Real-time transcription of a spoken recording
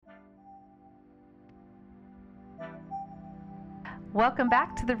Welcome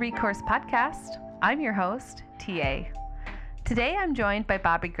back to the Recourse Podcast. I'm your host, TA. Today I'm joined by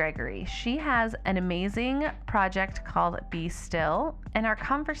Bobbi Gregory. She has an amazing project called Be Still, and our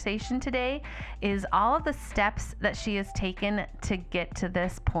conversation today is all of the steps that she has taken to get to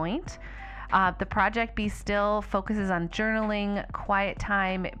this point. The project Be Still focuses on journaling, quiet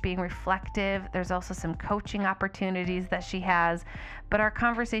time, being reflective. There's also some coaching opportunities that she has. But our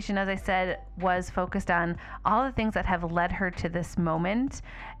conversation, as I said, was focused on all the things that have led her to this moment.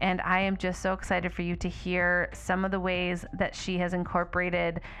 And I am just so excited for you to hear some of the ways that she has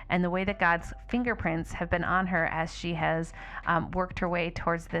incorporated and the way that God's fingerprints have been on her as she has worked her way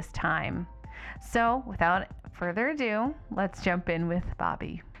towards this time. So without further ado, let's jump in with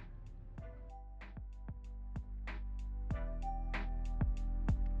Bobbi.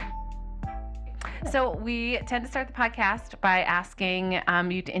 So we tend to start the podcast by asking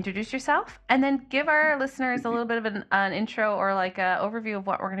you to introduce yourself and then give our listeners a little bit of an intro or like an overview of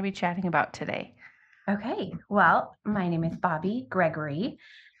what we're going to be chatting about today. Okay. Well, my name is Bobbi Gregory,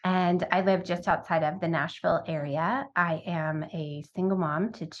 and I live just outside of the Nashville area. I am a single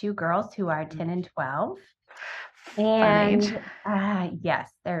mom to two girls who are 10 and 12. And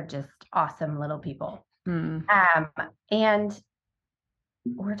yes, they're just awesome little people. And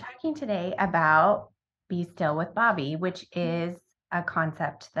we're talking today about Be Still with Bobbi, which is a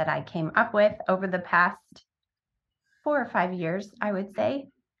concept that I came up with over the past 4 or 5 years, I would say.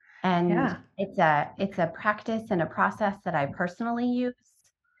 And it's a practice and a process that I personally use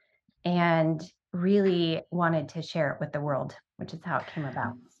and really wanted to share it with the world, which is how it came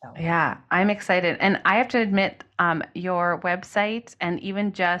about. So yeah, I'm excited. And I have to admit, your website and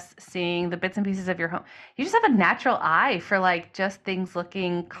even just seeing the bits and pieces of your home, you just have a natural eye for like just things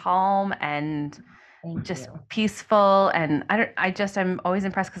looking calm and peaceful. And I'm always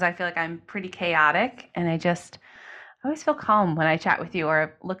impressed because I feel like I'm pretty chaotic and I always feel calm when I chat with you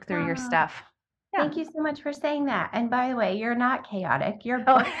or look through your stuff. Yeah. Thank you so much for saying that. And by the way, you're not chaotic. Your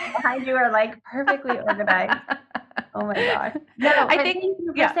books behind you are like perfectly organized. Oh my gosh. No, thank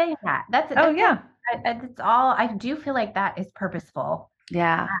you for saying that. That's all. I do feel like that is purposeful.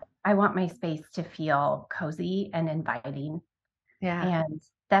 Yeah. I want my space to feel cozy and inviting. Yeah. And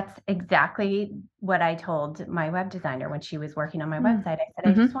that's exactly what I told my web designer when she was working on my website.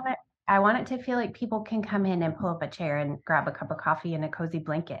 I said, I want it to feel like people can come in and pull up a chair and grab a cup of coffee and a cozy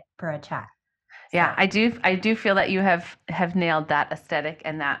blanket for a chat. Yeah, I do feel that you have nailed that aesthetic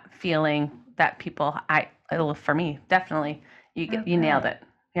and that feeling that people, for me, definitely, you nailed it.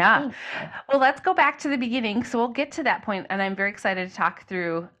 Yeah. Well, let's go back to the beginning. So we'll get to that point, and I'm very excited to talk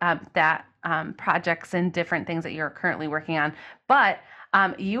through that projects and different things that you're currently working on. But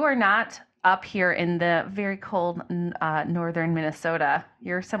you are not up here in the very cold northern Minnesota.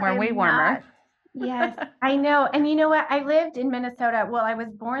 You're somewhere way warmer. Yes, I know. And you know what? I lived in Minnesota. Well, I was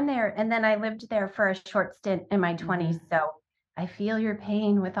born there and then I lived there for a short stint in my 20s. So I feel your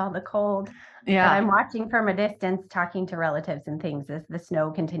pain with all the cold. Yeah. But I'm watching from a distance, talking to relatives and things as the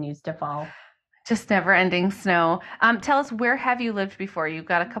snow continues to fall. Just never ending snow. Tell us, where have you lived before? You've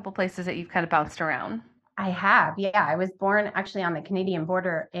got a couple places that you've kind of bounced around. I have. Yeah. I was born actually on the Canadian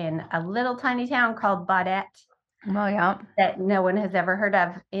border in a little tiny town called Baudette. Well, yeah. That no one has ever heard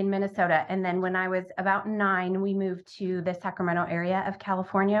of in Minnesota. And then when I was about 9, we moved to the Sacramento area of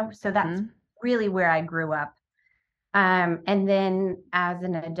California. So that's really where I grew up. And then as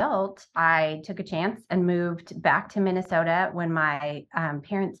an adult, I took a chance and moved back to Minnesota when my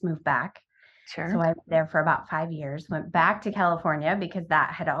parents moved back. Sure. So I was there for about 5 years, went back to California because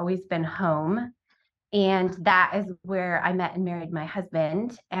that had always been home. And that is where I met and married my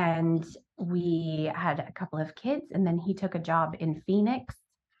husband. And we had a couple of kids, and then he took a job in Phoenix.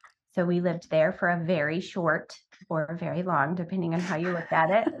 So we lived there for a very short or very long, depending on how you look at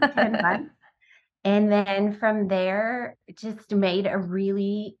it, 10 months. And then from there, just made a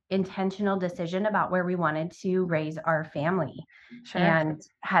really intentional decision about where we wanted to raise our family. Sure. And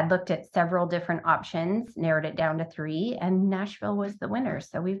had looked at several different options, narrowed it down to 3, and Nashville was the winner.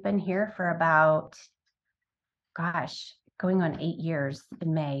 So we've been here for about, going on 8 years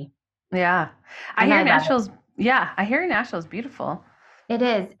in May. Yeah. I hear Nashville's beautiful. It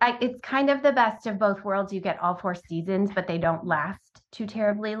is. It's kind of the best of both worlds. You get all 4 seasons, but they don't last too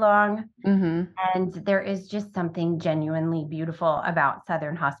terribly long. And there is just something genuinely beautiful about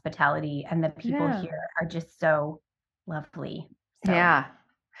Southern hospitality, and the people here are just so lovely. So. Yeah.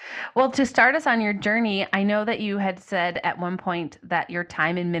 Well, to start us on your journey, I know that you had said at one point that your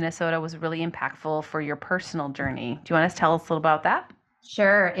time in Minnesota was really impactful for your personal journey. Do you want to tell us a little about that?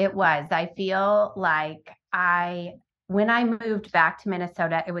 Sure, it was. I feel like I when I moved back to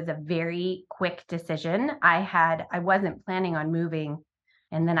Minnesota, it was a very quick decision. I wasn't planning on moving.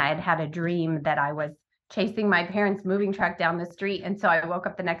 And then I had had a dream that I was chasing my parents' moving truck down the street. And so I woke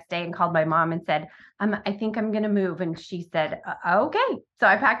up the next day and called my mom and said, I think I'm going to move. And she said, okay. So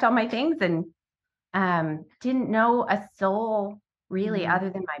I packed all my things and didn't know a soul really other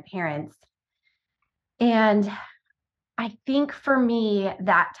than my parents. And I think for me,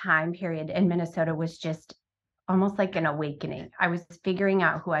 that time period in Minnesota was just almost like an awakening. I was figuring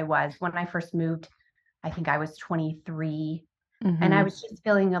out who I was. When I first moved, I think I was 23, and I was just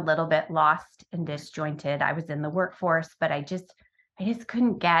feeling a little bit lost and disjointed. I was in the workforce, but I just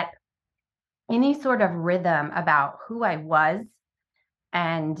couldn't get any sort of rhythm about who I was.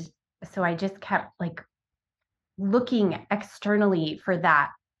 And so I just kept like looking externally for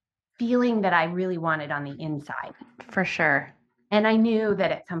that feeling that I really wanted on the inside. For sure. And I knew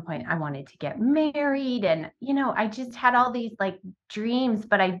that at some point I wanted to get married. And, I just had all these like dreams,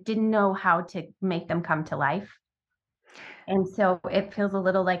 but I didn't know how to make them come to life. And so it feels a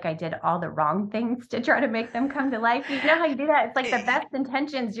little like I did all the wrong things to try to make them come to life. You know how you do that? It's like the best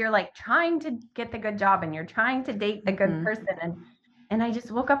intentions. You're like trying to get the good job and you're trying to date the good person. And I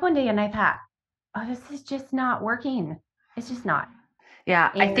just woke up one day and I thought, oh, this is just not working. It's just not.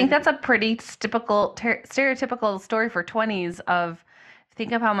 Yeah, I think that's a pretty typical, stereotypical story for 20s of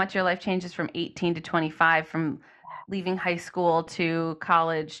think of how much your life changes from 18 to 25, from leaving high school to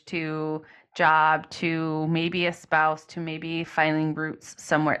college to job to maybe a spouse to maybe finding roots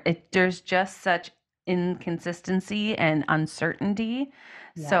somewhere. There's just such inconsistency and uncertainty.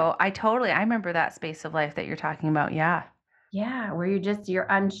 Yeah. So I remember that space of life that you're talking about. Yeah. Yeah, where you're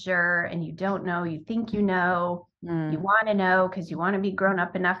unsure and you don't know, you think you know, you want to know because you want to be grown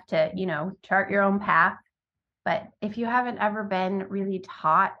up enough to, chart your own path. But if you haven't ever been really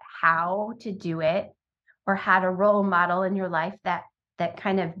taught how to do it or had a role model in your life that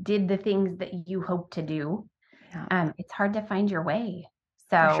kind of did the things that you hope to do, it's hard to find your way.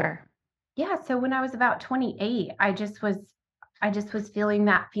 So, for sure. Yeah, so when I was about 28, I just was feeling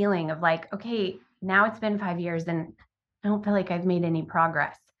that feeling of like, okay, now it's been 5 years and I don't feel like I've made any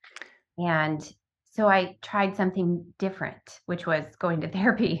progress. And so I tried something different, which was going to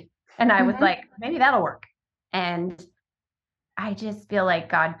therapy. And I was like, maybe that'll work. And I just feel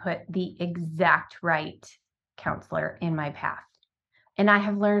like God put the exact right counselor in my path. And I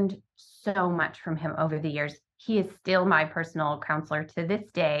have learned so much from him over the years. He is still my personal counselor to this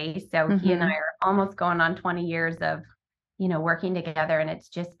day. So he and I are almost going on 20 years of, working together. And it's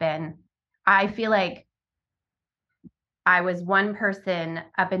just been, I feel like I was one person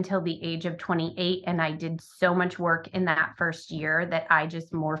up until the age of 28, and I did so much work in that first year that I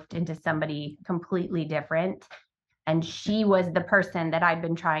just morphed into somebody completely different. And she was the person that I'd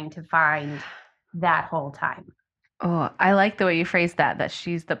been trying to find that whole time. Oh, I like the way you phrased that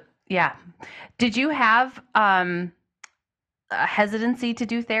she's yeah. Did you have a hesitancy to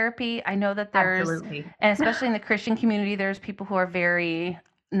do therapy? I know that there's, Absolutely. and especially in the Christian community, there's people who are very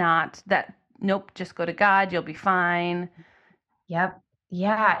not that, nope, just go to God, you'll be fine. Yep.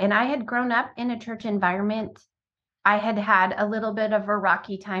 Yeah. And I had grown up in a church environment. I had had a little bit of a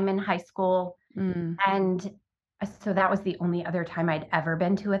rocky time in high school. And so that was the only other time I'd ever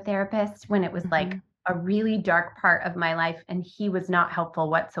been to a therapist, when it was like a really dark part of my life. And he was not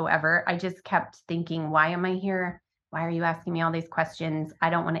helpful whatsoever. I just kept thinking, why am I here? Why are you asking me all these questions? I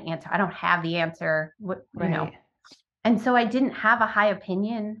don't want to answer. I don't have the answer. Right. And so I didn't have a high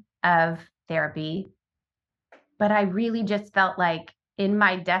opinion of therapy, but I really just felt like in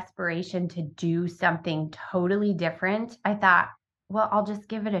my desperation to do something totally different, I thought, well, I'll just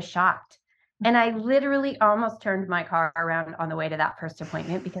give it a shot. And I literally almost turned my car around on the way to that first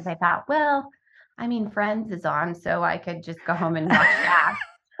appointment because I thought, well, I mean, Friends is on, so I could just go home and watch that.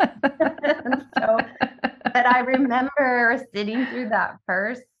 But I remember sitting through that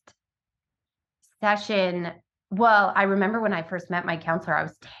first session. Well, I remember when I first met my counselor, I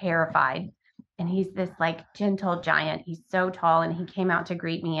was terrified. And he's this like gentle giant. He's so tall, and he came out to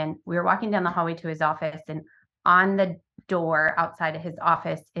greet me. And we were walking down the hallway to his office, and on the door outside of his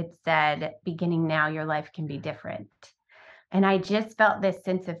office, it said, "Beginning now, your life can be different." And I just felt this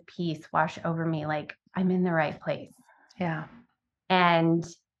sense of peace wash over me, like I'm in the right place. Yeah. And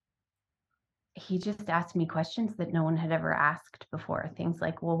he just asked me questions that no one had ever asked before. Things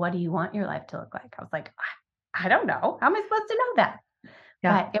like, well, what do you want your life to look like? I was like, I don't know. How am I supposed to know that?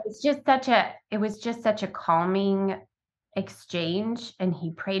 Yeah. But it was just such a calming exchange. And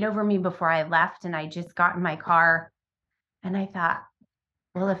he prayed over me before I left. And I just got in my car and I thought,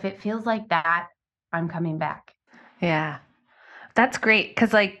 well, if it feels like that, I'm coming back. Yeah. That's great.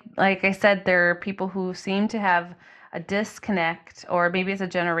 Cause like I said, there are people who seem to have a disconnect, or maybe it's a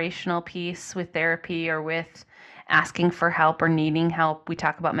generational piece with therapy or with asking for help or needing help. We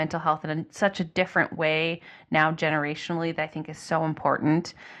talk about mental health in such a different way now generationally that I think is so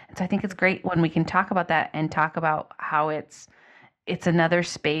important. And so I think it's great when we can talk about that and talk about how it's another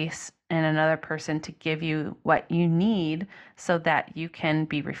space and another person to give you what you need so that you can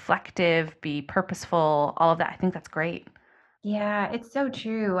be reflective, be purposeful, all of that. I think that's great. Yeah, it's so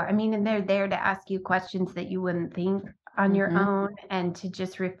true. I mean, and they're there to ask you questions that you wouldn't think on your Hmm. own and to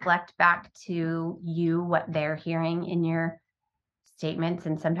just reflect back to you what they're hearing in your statements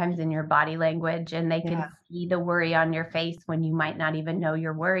and sometimes in your body language. And they can Yeah. see the worry on your face when you might not even know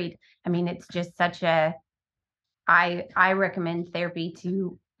you're worried. I mean, it's just such a, I recommend therapy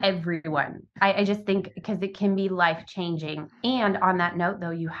to everyone. I just think because it can be life changing. And on that note,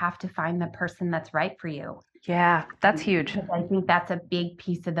 though, you have to find the person that's right for you. Yeah, that's huge. Because I think that's a big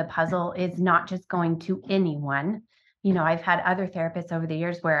piece of the puzzle is not just going to anyone. You know, I've had other therapists over the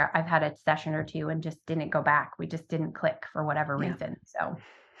years where I've had a session or two and just didn't go back. We just didn't click for whatever Yeah. reason. So,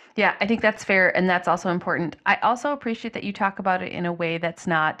 Yeah, I think that's fair and that's also important. I also appreciate that you talk about it in a way that's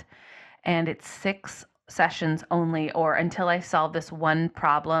not, and it's 6 sessions only, or until I solve this one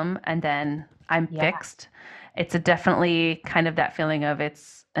problem and then I'm yeah, fixed. It's a definitely kind of that feeling of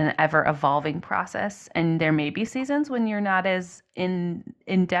it's an ever evolving process. And there may be seasons when you're not as in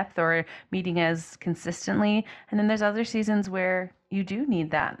depth or meeting as consistently. And then there's other seasons where you do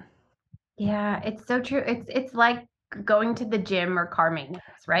need that. yeah, it's so true. It's like going to the gym or car maintenance,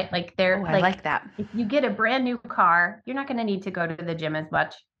 right? Like Oh, they're I like like that. if you get a brand new car, you're not going to need to go to the gym as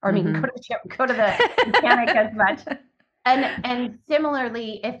much. Or I mean, go Hmm. to the gym, go to the mechanic as much. And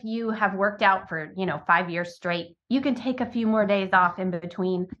similarly, if you have worked out for, 5 years straight, you can take a few more days off in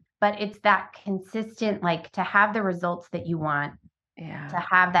between, but it's that consistent, like to have the results that you want, Yeah. to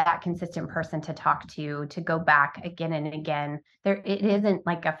have that consistent person to talk to go back again and again. There, it isn't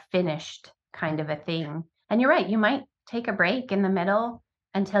like a finished kind of a thing. And you're right, you might take a break in the middle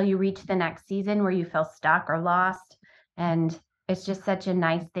until you reach the next season where you feel stuck or lost. And it's just such a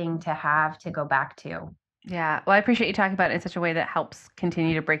nice thing to have to go back to. Yeah. Well, I appreciate you talking about it in such a way that helps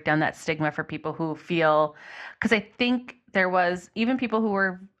continue to break down that stigma for people who feel, because I think there was even people who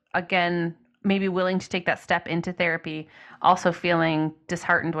were, again, maybe willing to take that step into therapy, also feeling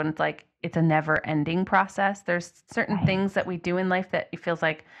disheartened when it's like it's a never ending process. There's certain Right. things that we do in life that it feels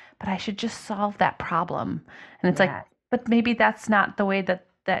like, but I should just solve that problem. And it's like, Yeah. but maybe that's not the way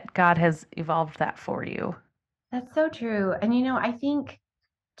that God has evolved that for you. That's so true. And I think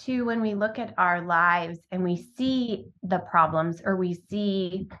too, when we look at our lives and we see the problems, or we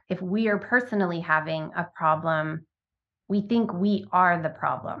see if we are personally having a problem, we think we are the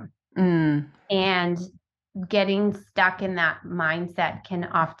problem. Mm, And getting stuck in that mindset can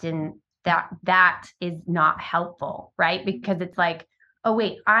often that is not helpful, right? Because it's like, oh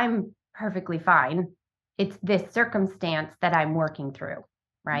wait, I'm perfectly fine. It's this circumstance that I'm working through,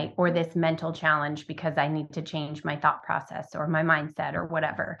 right? Or this mental challenge because I need to change my thought process or my mindset or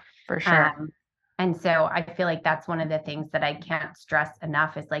whatever. for sure. um, and so I feel like that's one of the things that I can't stress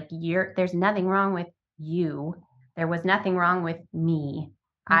enough is like there's nothing wrong with you. There was nothing wrong with me.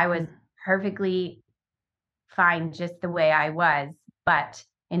 I was Mhm. perfectly fine just the way I was. But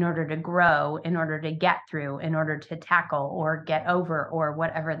in order to grow, in order to get through, in order to tackle or get over or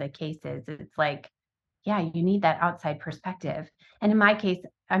whatever the case is, it's like, yeah, you need that outside perspective. And in my case,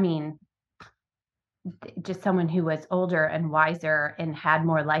 I mean, just someone who was older and wiser and had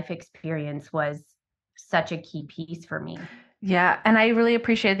more life experience was such a key piece for me. Yeah, and I really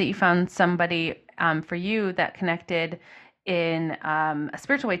appreciate that you found somebody for you that connected in a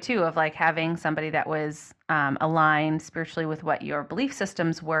spiritual way too, of like having somebody that was aligned spiritually with what your belief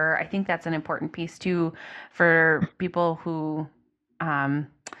systems were. I think that's an important piece too for people who um,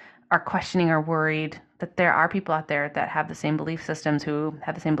 are questioning or worried that there are people out there that have the same belief systems, who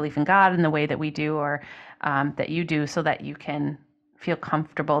have the same belief in God in the way that we do, or that you do, so that you can feel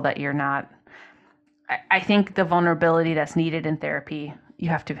comfortable that you're not. I think the vulnerability that's needed in therapy, you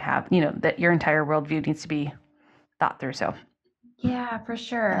have to have, that your entire worldview needs to be thought through. So Yeah, for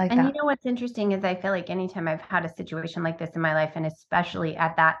I sure. like And that. what's interesting is I feel like anytime I've had a situation like this in my life, and especially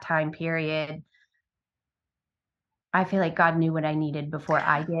at that time period, I feel like God knew what I needed before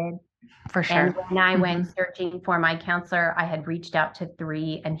I did. For And sure. when I Hmm. went searching for my counselor, I had reached out to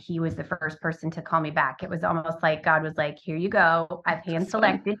three, and he was the first person to call me back. It was almost like God was like, here you go. I've hand That's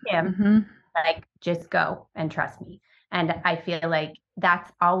funny. selected him. Hmm. Like, just go and trust me. And I feel like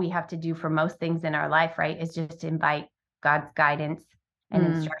that's all we have to do for most things in our life, right? Is just invite God's guidance and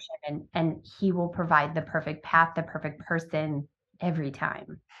Mm, instruction, and he will provide the perfect path, the perfect person every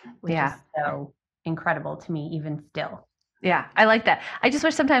time, which is yeah. so. incredible to me even still. Yeah, I like that. I just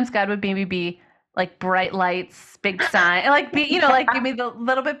wish sometimes God would maybe be like bright lights, big sign, like be, like give me the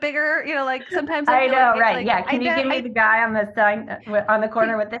little bit bigger, like sometimes I I feel know, like right? Yeah. Can you give me the guy on the sign on the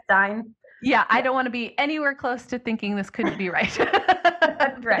corner with the sign? Yeah, I Yeah, don't want to be anywhere close to thinking this couldn't be right.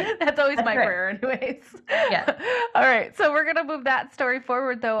 that's right. That's always That's my right. prayer, anyways. Yes. All right, so we're gonna move that story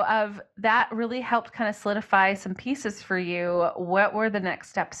forward, though. Of that really helped kind of solidify some pieces for you. What were the next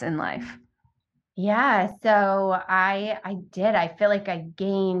steps in life? Yeah. So I did. I feel like I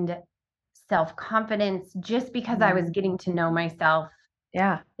gained self-confidence just because I was getting to know myself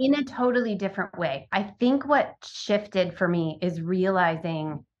Yeah. in a totally different way. I think what shifted for me is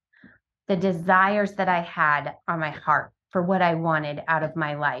realizing the desires that I had on my heart for what I wanted out of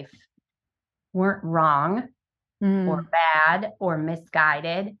my life weren't wrong or Mm. bad or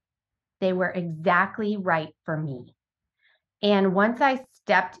misguided. They were exactly right for me. And once I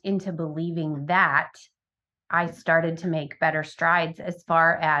stepped into believing that, I started to make better strides as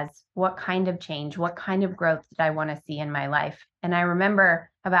far as what kind of change, what kind of growth did I want to see in my life. And I remember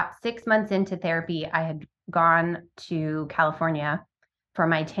about 6 months into therapy, I had gone to California for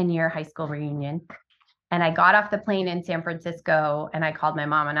my 10-year high school reunion. And I got off the plane in San Francisco and I called my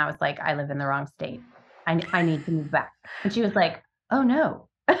mom and I was like, I live in the wrong state. I need to move back. And she was like, oh no,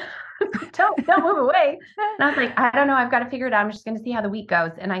 don't move away. And I was like, I don't know. I've got to figure it out. I'm just going to see how the week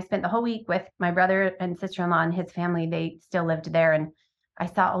goes. And I spent the whole week with my brother and sister-in-law and his family. They still lived there. And I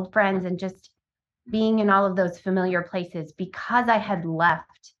saw old friends and just being in all of those familiar places because I had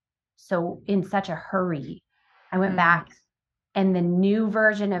left so in such a hurry. I went back and the new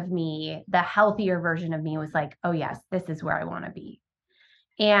version of me, the healthier version of me was like, oh yes, this is where I want to be.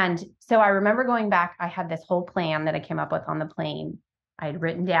 And so I remember going back, I had this whole plan that I came up with on the plane. I had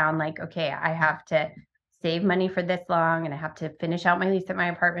written down like, okay, I have to save money for this long and I have to finish out my lease at my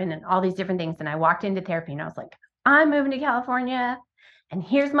apartment and all these different things. And I walked into therapy and I was like, I'm moving to California and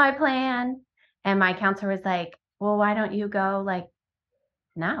here's my plan. And my counselor was like, well, why don't you go like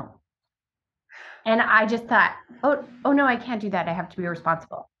now? And I just thought, oh no, I can't do that. I have to be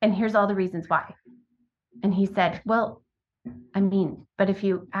responsible. And here's all the reasons why. And he said, well, I mean, but if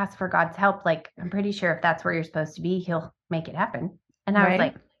you ask for God's help, like I'm pretty sure if that's where you're supposed to be, he'll make it happen. And I was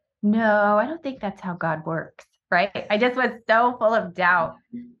like, no, I don't think that's how God works. Right. I just was so full of doubt.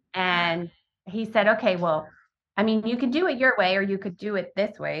 And he said, okay, well, I mean, you can do it your way or you could do it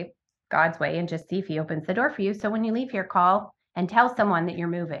this way, God's way, and just see if he opens the door for you. So when you leave here, call and tell someone that you're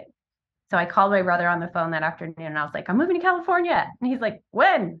moving. So I called my brother on the phone that afternoon and I was like, I'm moving to California. And he's like,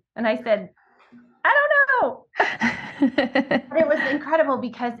 when? And I said, I don't know. But it was incredible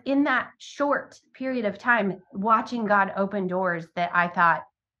because in that short period of time, watching God open doors that I thought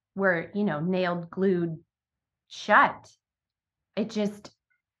were, nailed, glued shut, he just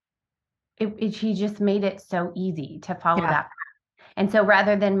made it so easy to follow that path. And so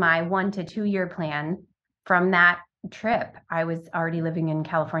rather than my 1 to 2 year plan from that trip, I was already living in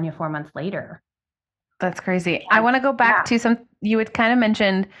California 4 months later. That's crazy. I want to go back to you had kind of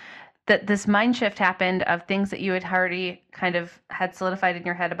mentioned that this mind shift happened of things that you had already kind of had solidified in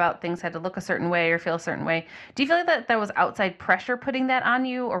your head about things had to look a certain way or feel a certain way. Do you feel like that there was outside pressure putting that on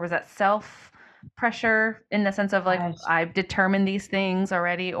you, or was that self pressure in the sense of like, I've determined these things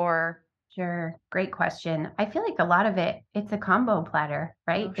already, or? Sure. Great question. I feel like a lot of it's a combo platter,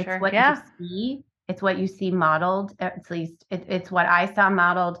 right? Oh, sure. It's what you see. It's what you see modeled. At least it's what I saw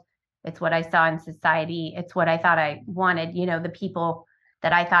modeled. It's what I saw in society. It's what I thought I wanted, the people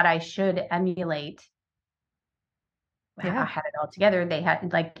that I thought I should emulate. I had it all together. They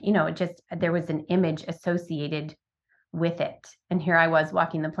had there was an image associated with it. And here I was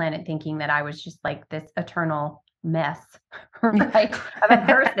walking the planet thinking that I was just like this eternal mess, right, of a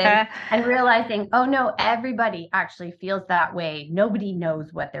person and realizing, oh no, everybody actually feels that way. Nobody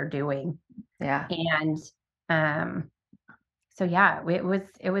knows what they're doing. Yeah. And so yeah, it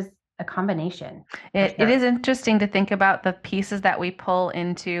was a combination. It is interesting to think about the pieces that we pull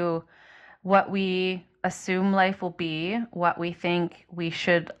into what we assume life will be, what we think we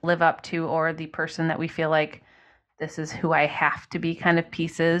should live up to, or the person that we feel like this is who I have to be kind of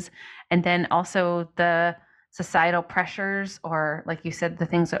pieces. And then also the societal pressures, or like you said, the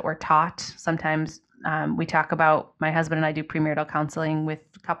things that we're taught. Sometimes we talk about, my husband and I do premarital counseling with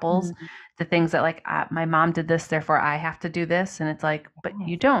couples, the things that like, my mom did this, therefore I have to do this. And it's like, but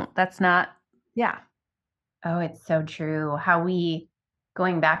you don't, that's not, Oh, it's so true. How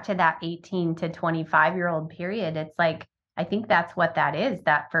going back to that 18 to 25-year-old period, it's like, I think that's what that is.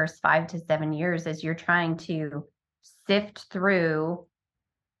 That first 5 to 7 years is you're trying to sift through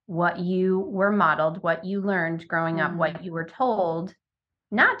what you were modeled, what you learned growing up, what you were told,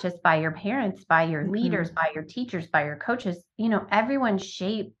 not just by your parents, by your leaders, by your teachers, by your coaches. Everyone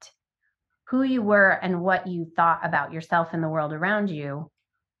shaped who you were and what you thought about yourself and the world around you.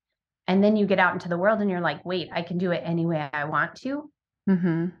 And then you get out into the world and you're like, wait, I can do it any way I want to.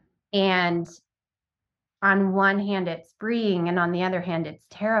 Mm-hmm. And on one hand, it's freeing. And on the other hand, it's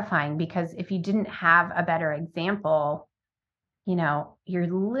terrifying, because if you didn't have a better example, you're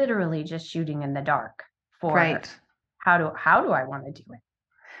literally just shooting in the dark for Right. how do I want to do it?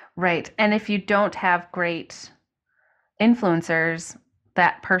 Right. And if you don't have great influencers,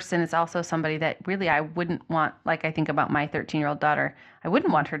 that person is also somebody that really I wouldn't want, like I think about my 13-year-old daughter, I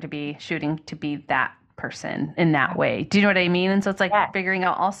wouldn't want her to be shooting to be that person in that way. Do you know what I mean? And so it's like figuring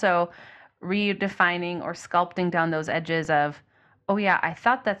out also redefining or sculpting down those edges of, oh yeah, I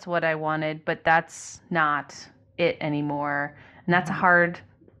thought that's what I wanted, but that's not it anymore. And that's a hard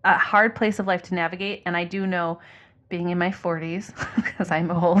place of life to navigate. And I do know, being in my 40s, because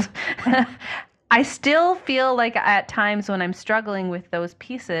I'm old, I still feel like at times when I'm struggling with those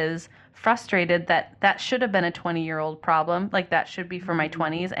pieces, frustrated that should have been a 20-year-old problem. Like that should be for my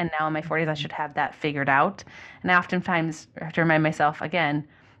 20s. And now in my 40s, I should have that figured out. And I oftentimes have to remind myself again,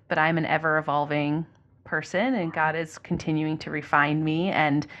 but I'm an ever evolving person and God is continuing to refine me.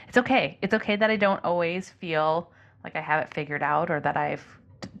 And it's okay. It's okay that I don't always feel like I have it figured out or that I've,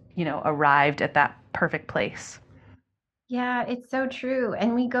 arrived at that perfect place. Yeah, it's so true.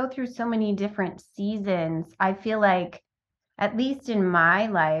 And we go through so many different seasons. I feel like, at least in my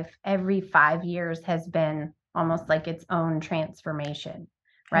life, every 5 years has been almost like its own transformation,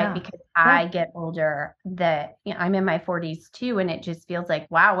 right? Yeah. Because I get older, I'm in my 40s too. And it just feels like,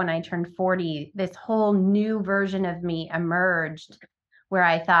 wow, when I turned 40, this whole new version of me emerged where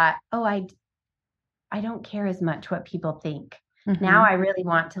I thought, oh, I don't care as much what people think. Mm-hmm. Now I really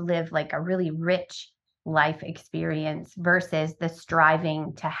want to live like a really rich life experience versus the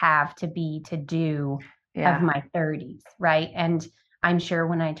striving to have, to be, to do of my 30s, right? And I'm sure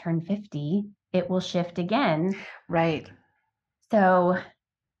when I turn 50, it will shift again. Right. So,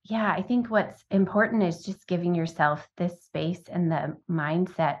 yeah, I think what's important is just giving yourself this space and the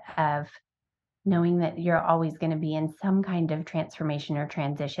mindset of knowing that you're always going to be in some kind of transformation or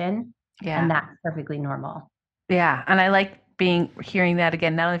transition. Yeah. And that's perfectly normal. Yeah. And I like hearing that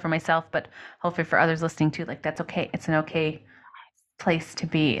again, not only for myself, but hopefully for others listening too. Like that's okay. It's an okay place to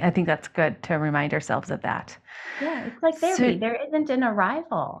be. I think that's good to remind ourselves of that. Yeah, it's like therapy. There isn't an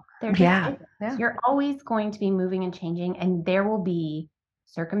arrival. There just Yeah. isn't. Yeah. You're always going to be moving and changing, and there will be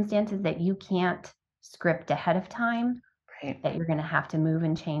circumstances that you can't script ahead of time that you're going to have to move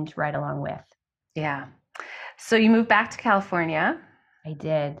and change right along with. Yeah. So you moved back to California. I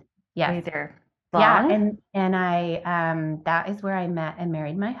did. Were Yes. you there long? Yeah, and I that is where I met and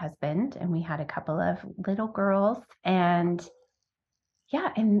married my husband, and we had a couple of little girls, and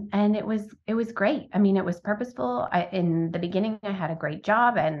yeah, and it was great. I mean, it was purposeful. In the beginning, I had a great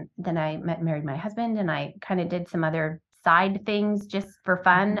job, and then I met and married my husband, and I kind of did some other side things just for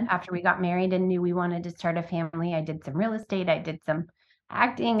fun after we got married and knew we wanted to start a family. I did some real estate, I did some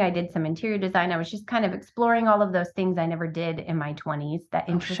acting, I did some interior design. I was just kind of exploring all of those things I never did in my 20s that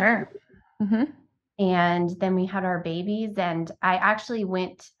interested me. Mm-hmm. And then we had our babies, and I actually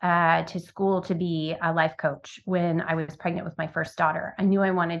went to school to be a life coach when I was pregnant with my first daughter. I knew I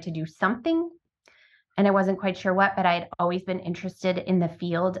wanted to do something, and I wasn't quite sure what, but I had always been interested in the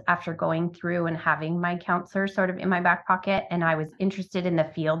field after going through and having my counselor sort of in my back pocket. And I was interested in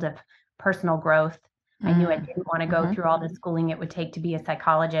the field of personal growth. I knew I didn't want to go through all the schooling it would take to be a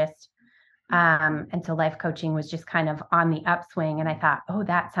psychologist. And so life coaching was just kind of on the upswing. And I thought, oh,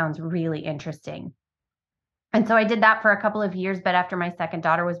 that sounds really interesting. And so I did that for a couple of years. But after my second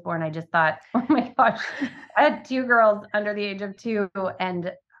daughter was born, I just thought, oh my gosh, I had two girls under the age of 2,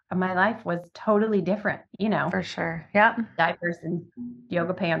 and my life was totally different, For sure. Yeah. diapers and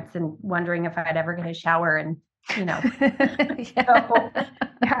yoga pants and wondering if I'd ever get a shower and, Yeah.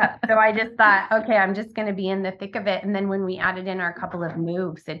 So I just thought, okay, I'm just going to be in the thick of it. And then when we added in our couple of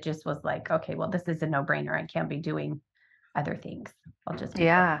moves, it just was like, okay, well, this is a no-brainer. I can't be doing other things. I'll just be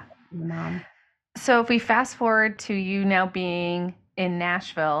mom. So if we fast forward to you now being in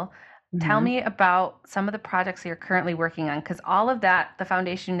Nashville, tell me about some of the projects you're currently working on, because all of that, the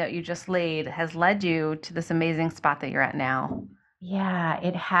foundation that you just laid, has led you to this amazing spot that you're at now. Yeah,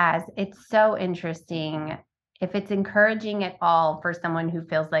 it has. It's so interesting. If it's encouraging at all for someone who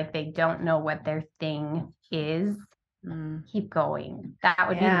feels like they don't know what their thing is, keep going. That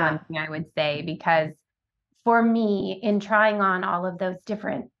would be the one thing I would say, because for me, in trying on all of those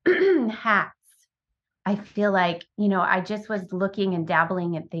different hats, I feel like, I just was looking and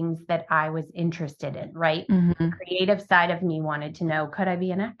dabbling at things that I was interested in, right? The Mm-hmm. creative side of me wanted to know, could I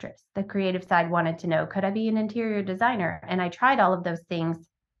be an actress? The creative side wanted to know, could I be an interior designer? And I tried all of those things.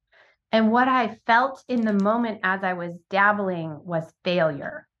 And what I felt in the moment as I was dabbling was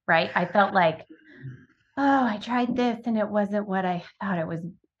failure, right? I felt like, oh, I tried this and it wasn't what I thought it was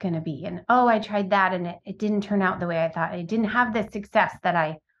going to be. And oh, I tried that and it didn't turn out the way I thought. It didn't have the success that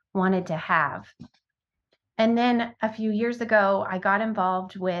I wanted to have. And then a few years ago, I got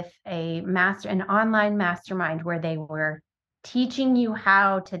involved with an online mastermind where they were teaching you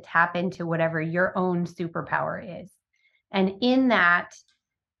how to tap into whatever your own superpower is. And in that,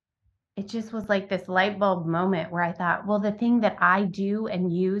 it just was like this light bulb moment where I thought, well, the thing that I do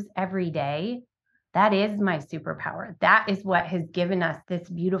and use every day, that is my superpower. That is what has given us this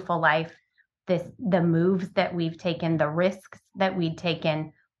beautiful life, the moves that we've taken, the risks that we've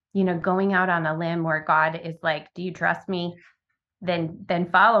taken, going out on a limb where God is like, do you trust me? Then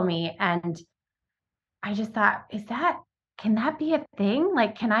follow me. And I just thought, can that be a thing?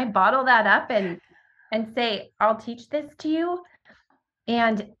 Like, can I bottle that up and say, I'll teach this to you?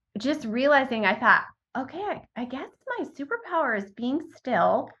 And just realizing, I thought, okay, I guess my superpower is being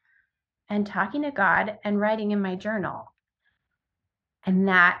still and talking to God and writing in my journal. And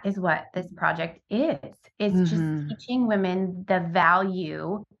that is what this project is. It's just teaching women the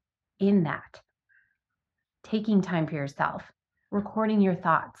value in that, taking time for yourself, recording your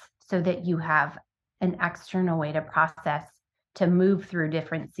thoughts so that you have an external way to process, to move through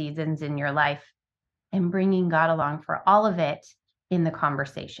different seasons in your life, and bringing God along for all of it in the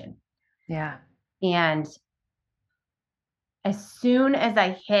conversation. Yeah. And as soon as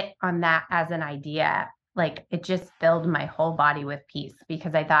I hit on that as an idea, like it just filled my whole body with peace,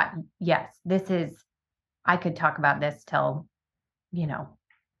 because I thought, yes, I could talk about this till,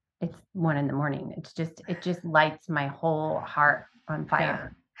 it's 1 a.m. It just lights my whole heart on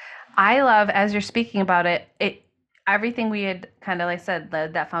fire. I love, as you're speaking about it, everything we had kind of, like I said,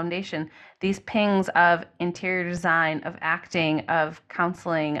 that foundation, these pings of interior design, of acting, of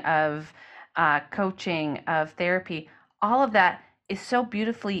counseling, of coaching, of therapy, all of that is so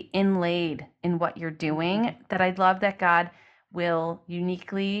beautifully inlaid in what you're doing that I love that God will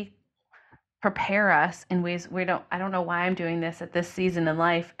uniquely prepare us in ways I don't know why I'm doing this at this season in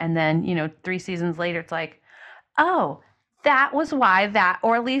life. And then, 3 seasons later, it's like, oh, that was why that,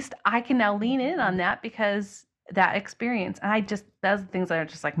 or at least I can now lean in on that because that experience. And those things that are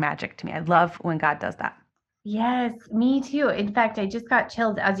just like magic to me. I love when God does that. Yes, me too. In fact, I just got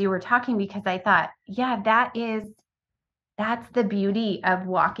chilled as you were talking, because I thought, yeah, that's the beauty of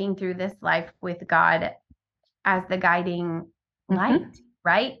walking through this life with God as the guiding light,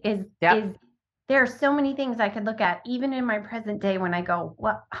 right? Is there are so many things I could look at, even in my present day, when I go,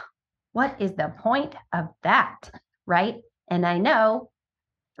 what is the point of that? Right. And I know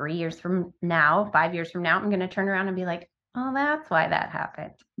 3 years from now, 5 years from now, I'm going to turn around and be like, oh, that's why that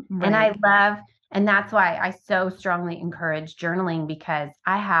happened. Right. And that's why I so strongly encourage journaling, because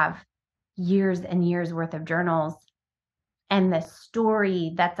I have years and years worth of journals, and the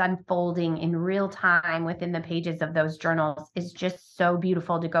story that's unfolding in real time within the pages of those journals is just so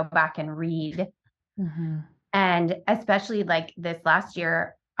beautiful to go back and read. Mm-hmm. And especially like this last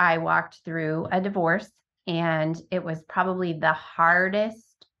year, I walked through a divorce, and it was probably the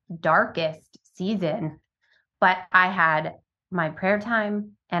hardest, darkest season. But I had my prayer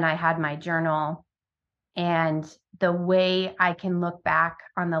time and I had my journal. And the way I can look back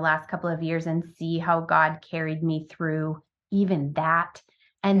on the last couple of years and see how God carried me through even that,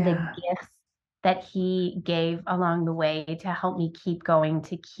 and the gifts that He gave along the way to help me keep going,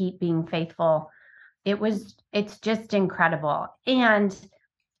 to keep being faithful. It's just incredible. And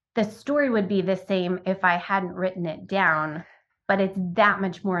the story would be the same if I hadn't written it down, but it's that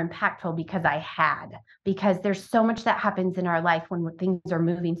much more impactful because there's so much that happens in our life when things are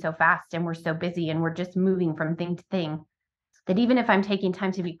moving so fast and we're so busy and we're just moving from thing to thing, that even if I'm taking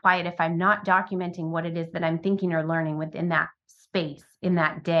time to be quiet, if I'm not documenting what it is that I'm thinking or learning within that space in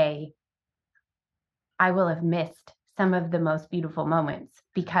that day, I will have missed some of the most beautiful moments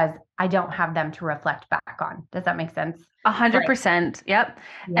because I don't have them to reflect back on. Does that make sense? 100%. Yep. Yeah.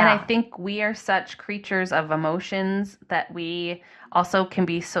 And I think we are such creatures of emotions that we also can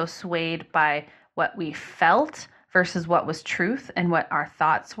be so swayed by what we felt versus what was truth and what our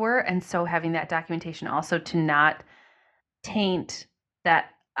thoughts were. And so having that documentation also to not taint that.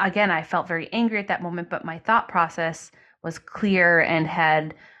 Again, I felt very angry at that moment, but my thought process was clear and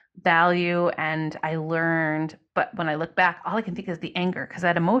had value, and I learned. But when I look back, all I can think is the anger, because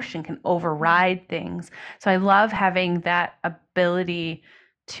that emotion can override things. So I love having that ability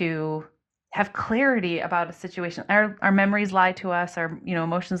to have clarity about a situation. Our memories lie to us, our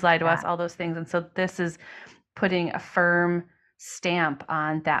emotions lie to us, Yeah. all those things. And so this is putting a firm stamp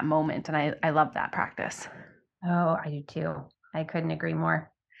on that moment. And I love that practice. Oh, I do too. I couldn't agree more.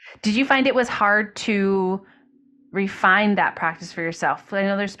 Did you find it was hard to refine that practice for yourself? I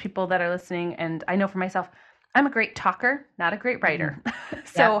know there's people that are listening, and I know for myself, I'm a great talker, not a great writer.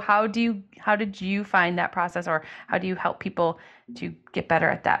 So Yep. how did you find that process, or how do you help people to get better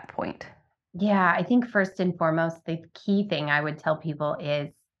at that point? Yeah, I think first and foremost, the key thing I would tell people is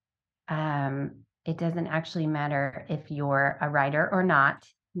it doesn't actually matter if you're a writer or not.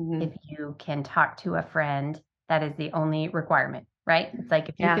 Mhm. If you can talk to a friend, that is the only requirement, right? It's like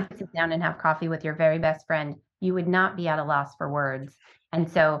if you Yeah. could sit down and have coffee with your very best friend, you would not be at a loss for words. And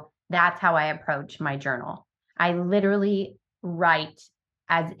so that's how I approach my journal. I literally write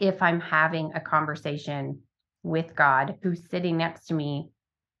as if I'm having a conversation with God who's sitting next to me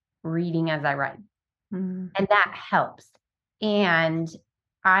reading as I write. Mhm. And that helps. And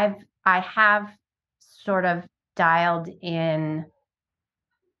I have sort of dialed in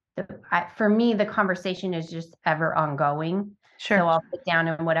for me, the conversation is just ever ongoing. So Sure. I'll sit down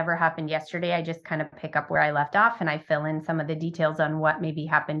and whatever happened yesterday, I just kind of pick up where I left off and I fill in some of the details on what maybe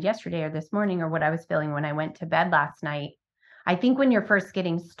happened yesterday or this morning or what I was feeling when I went to bed last night. I think when you're first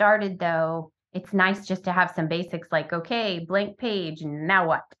getting started, though, it's nice just to have some basics like, okay, blank page, and now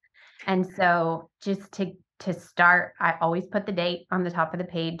what? And so just to start, I always put the date on the top of the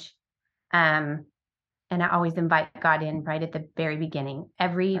page. Um, and I always invite God in right at the very beginning.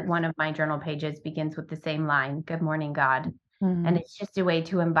 Every one of my journal pages begins with the same line, "Good morning, God." And Mhm. it's just a way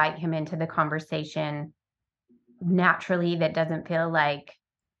to invite him into the conversation naturally that doesn't feel like,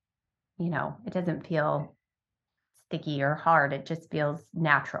 it doesn't feel sticky or hard. It just feels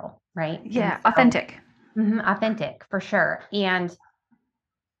natural, right? And Yeah, so authentic. authentic for sure. And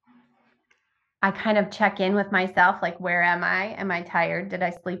I kind of check in with myself, like, where am I? Am I tired? Did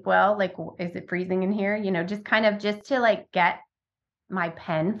I sleep well? Like, is it freezing in here? Just kind of just to like get my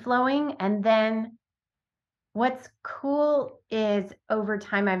pen flowing. And then what's cool is over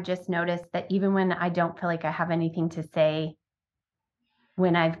time, I've just noticed that even when I don't feel like I have anything to say,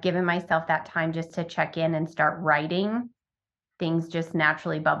 when I've given myself that time just to check in and start writing, things just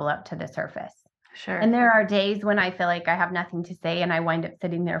naturally bubble up to the surface. Sure. And there are days when I feel like I have nothing to say and I wind up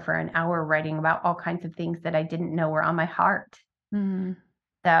sitting there for an hour writing about all kinds of things that I didn't know were on my heart. Mhm.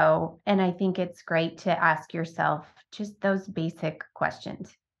 So, and I think it's great to ask yourself just those basic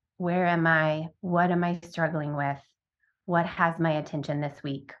questions. Where am I? What am I struggling with? What has my attention this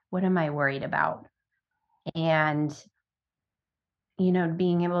week? What am I worried about? And,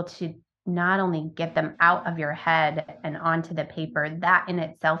 being able to not only get them out of your head and onto the paper, that in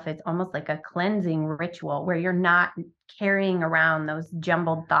itself is almost like a cleansing ritual where you're not carrying around those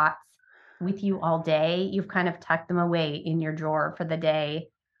jumbled thoughts with you all day. You've kind of tucked them away in your drawer for the day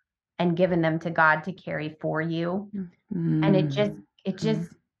and given them to God to carry for you. And it just Mhm. it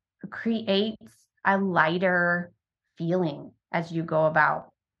just creates a lighter feeling as you go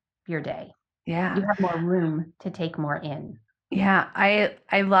about your day. Yeah. You have more room to take more in. Yeah,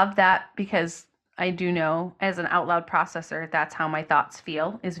 I love that because I do know as an out loud processor, that's how my thoughts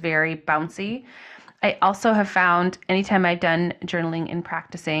feel, is very bouncy. I also have found anytime I've done journaling and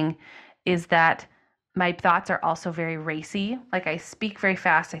practicing is that my thoughts are also very racy. Like I speak very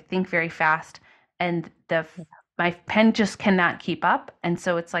fast, I think very fast, and my pen just cannot keep up. And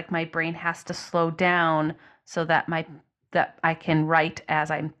so it's like my brain has to slow down so that I can write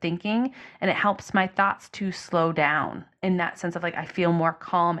as I'm thinking, and it helps my thoughts to slow down in that sense of like I feel more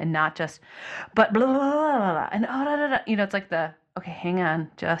calm and not just but blah blah blah, blah, blah and oh, da, da, da. It's like the okay, hang on,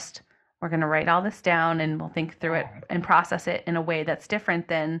 just we're going to write all this down and we'll think through it and process it in a way that's different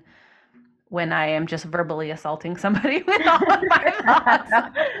than when I am just verbally assaulting somebody with all of my thoughts.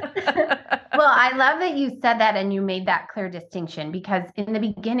 Well, I love that you said that and you made that clear distinction because in the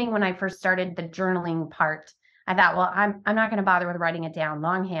beginning, when I first started the journaling part, I thought, well, I'm not going to bother with writing it down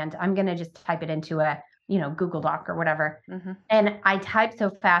longhand. I'm going to just type it into a, Google Doc or whatever. Mm-hmm. And I type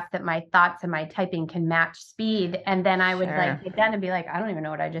so fast that my thoughts and my typing can match speed. And then I would like Sure. get done and be like, I don't even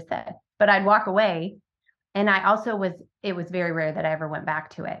know what I just said. But I'd walk away. And I also it was very rare that I ever went back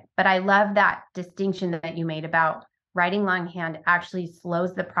to it. But I love that distinction that you made about writing longhand actually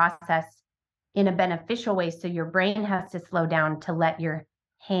slows the process in a beneficial way. So your brain has to slow down to let your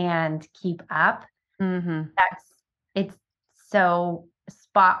hand keep up. Mm-hmm. It's so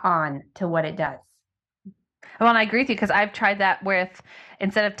spot on to what it does. Well, and I agree with you because I've tried that with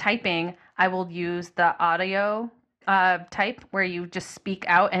instead of typing, I will use the audio type where you just speak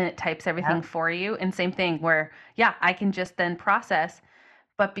out and it types everything Yep. for you. And same thing where, yeah, I can just then process.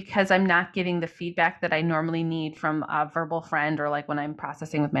 but because I'm not getting the feedback that I normally need from a verbal friend, or like when I'm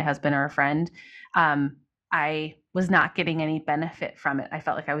processing with my husband or a friend, I was not getting any benefit from it. I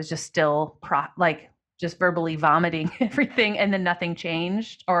felt like I was just still just verbally vomiting everything, and then nothing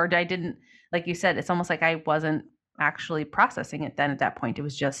changed, or I didn't, like you said, it's almost like I wasn't actually processing it then at that point. It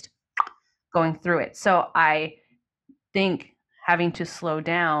was just going through it. So I think having to slow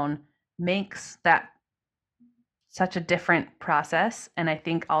down makes that such a different process. And I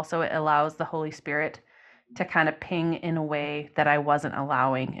think also it allows the Holy Spirit to kind of ping in a way that I wasn't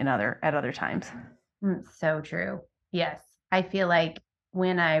allowing at other times. So true. Yes. I feel like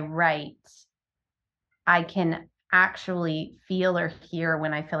when I write, I can actually feel or hear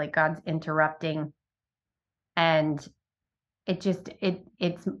when I feel like God's interrupting, and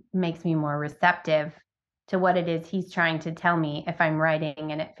it makes me more receptive to what it is he's trying to tell me if I'm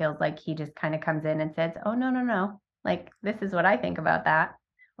writing, and it feels like he just kind of comes in and says, "Oh, no. Like, this is what I think about that."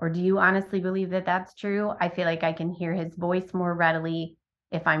 Or, "Do you honestly believe that that's true?" I feel like I can hear his voice more readily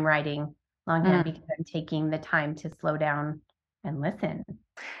if I'm writing longhand because I'm taking the time to slow down and listen.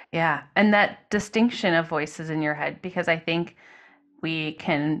 Yeah. And that distinction of voices in your head, because I think we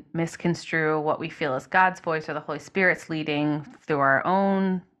can misconstrue what we feel is God's voice or the Holy Spirit's leading through our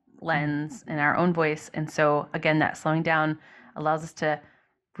own lens and our own voice. And so, again, that slowing down allows us to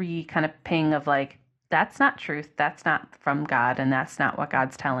kind of ping of like, that's not truth. That's not from God. And that's not what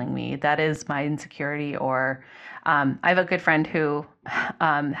God's telling me. That is my insecurity. Or I have a good friend who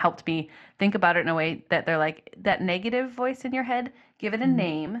helped me think about it in a way that they're like, that negative voice in your head, give it a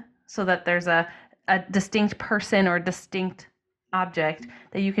name so that there's a distinct person or distinct object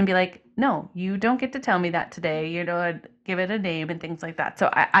that you can be like, no, you don't get to tell me that today, give it a name and things like that. So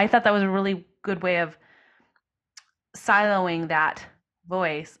I thought that was a really good way of siloing that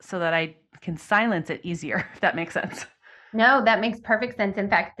voice so that I can silence it easier, if that makes sense. No, that makes perfect sense. In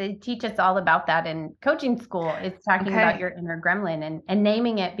fact, they teach us all about that in coaching school. It's talking about your inner gremlin and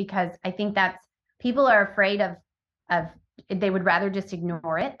naming it, because I think that's, people are afraid of they would rather just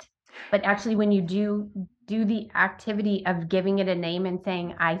ignore it. But actually, when you do the activity of giving it a name and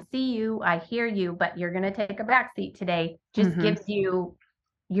saying, "I see you, I hear you, but you're going to take a back seat today," just gives you,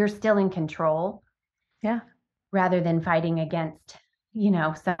 you're still in control. Yeah. Rather than fighting against,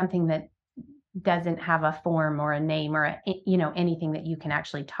 something that doesn't have a form or a name or anything that you can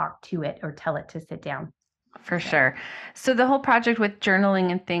actually talk to it or tell it to sit down. For sure. So the whole project with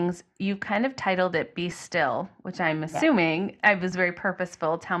journaling and things, you kind of titled it Be Still, which I'm assuming I was very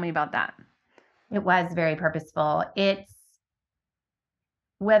purposeful. Tell me about that. It was very purposeful. It's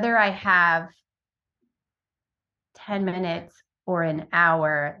whether I have 10 minutes or an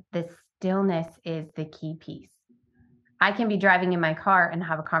hour, the stillness is the key piece. I can be driving in my car and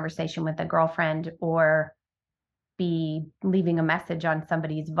have a conversation with a girlfriend, or be leaving a message on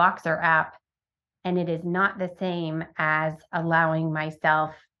somebody's Voxer app, and it is not the same as allowing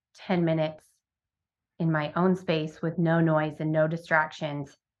myself 10 minutes in my own space with no noise and no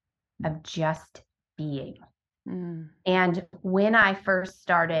distractions, of just being. And when I first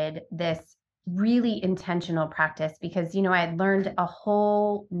started this really intentional practice, because, I had learned a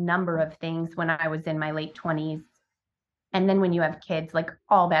whole number of things when I was in my late 20s. And then when you have kids, like,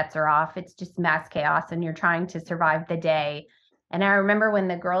 all bets are off. It's just mass chaos and you're trying to survive the day. And I remember when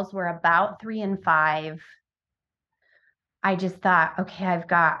the girls were about 3 and 5, I just thought, okay,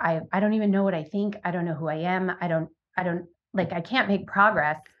 I don't even know what I think. I don't know who I am. I don't like, I can't make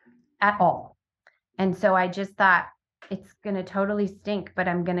progress at all. And so I just thought, it's going to totally stink, but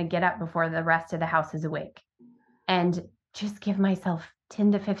I'm going to get up before the rest of the house is awake and just give myself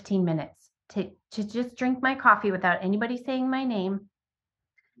 10 to 15 minutes to just drink my coffee without anybody saying my name.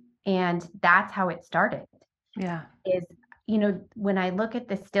 And that's how it started. Yeah. Is, when I look at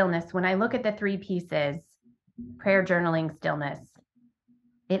the stillness, when I look at the 3 pieces, prayer, journaling, stillness,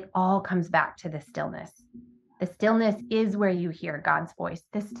 it all comes back to the stillness. The stillness is where you hear God's voice.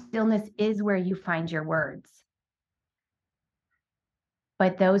 The stillness is where you find your words.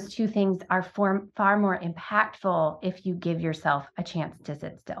 But those 2 things are far more impactful if you give yourself a chance to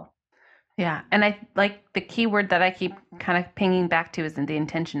sit still. Yeah. And I like the key word that I keep kind of pinging back to is the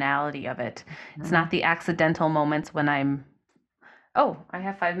intentionality of it. It's not the accidental moments when I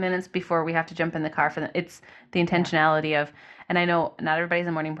have 5 minutes before we have to jump in the car it's the intentionality of, and I know not everybody's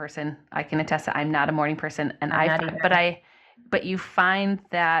a morning person. I can attest that I'm not a morning person, and but you find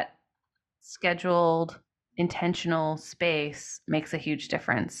that scheduled intentional space makes a huge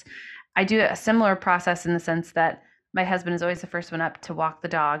difference. I do a similar process in the sense that my husband is always the first one up to walk the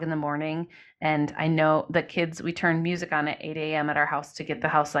dog in the morning. And I know the kids, we turn music on at 8 a.m. at our house to get the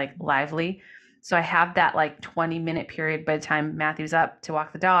house like lively. So I have that like 20-minute period by the time Matthew's up to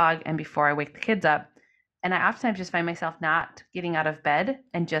walk the dog and before I wake the kids up. And I oftentimes just find myself not getting out of bed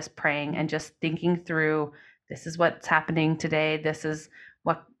and just praying and just thinking through, this is what's happening today. This is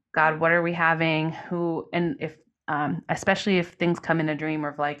what, God, what are we having? Who, and if, especially if things come in a dream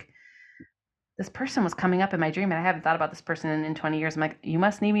of like, this person was coming up in my dream and I haven't thought about this person in 20 years. I'm like, you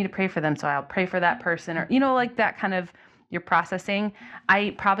must need me to pray for them. So I'll pray for that person, or, like that kind of, you're processing.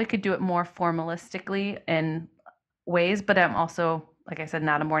 I probably could do it more formalistically in ways, but I'm also, like I said,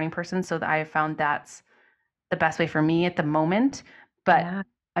 not a morning person. So I have found that's the best way for me at the moment, but Yeah.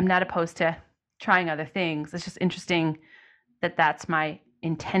 I'm not opposed to trying other things. It's just interesting that that's my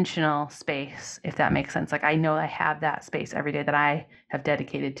intentional space, if that makes sense. Like I know I have that space every day that I have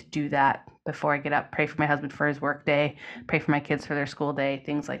dedicated to do that before I get up, pray for my husband for his work day, pray for my kids for their school day,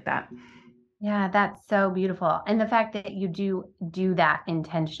 things like that. Yeah, that's so beautiful. And the fact that you do that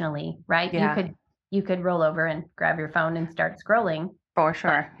intentionally, right? Yeah, You could roll over and grab your phone and start scrolling, for but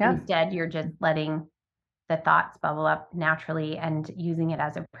sure. Yeah. instead you're just letting the thoughts bubble up naturally and using it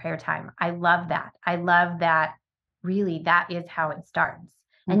as a prayer time. I love that. I love that. Really, that is how it starts.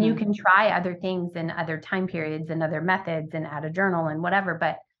 And you can try other things in other time periods and other methods and add a journal and whatever,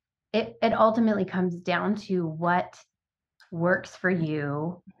 but it ultimately comes down to what works for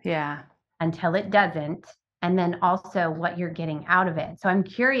you Yeah. until it doesn't, and then also what you're getting out of it. So I'm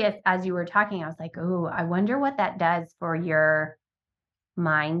curious, as you were talking, I was like, oh, I wonder what that does for your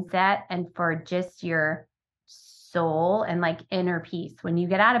mindset and for just your soul and like inner peace. When you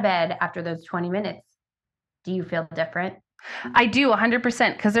get out of bed after those 20 minutes, do you feel different? I do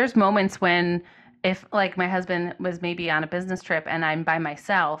 100% because there's moments when if like my husband was maybe on a business trip and I'm by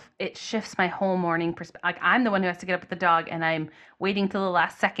myself, it shifts my whole morning perspective. Like I'm the one who has to get up with the dog and I'm waiting till the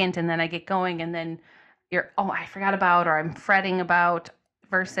last second and then I get going and then I forgot about or I'm fretting about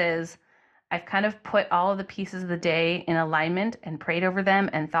versus I've kind of put all of the pieces of the day in alignment and prayed over them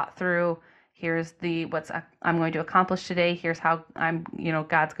and thought through, here's the what's I'm going to accomplish today. Here's how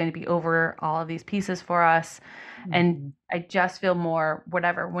God's going to be over all of these pieces for us. And I just feel more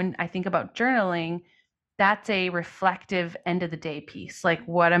whatever. When I think about journaling, that's a reflective end of the day piece, like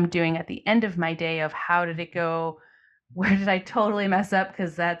what I'm doing at the end of my day of how did it go? Where did I totally mess up?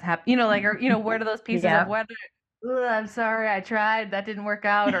 Because that's happened, where do those pieces of Yeah. what I'm sorry, I tried, that didn't work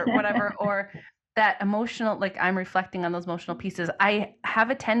out, or whatever, or that emotional, like I'm reflecting on those emotional pieces. I have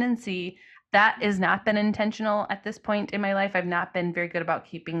a tendency that has not been intentional at this point in my life. I've not been very good about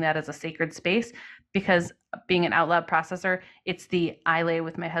keeping that as a sacred space because being an out loud processor, it's the I lay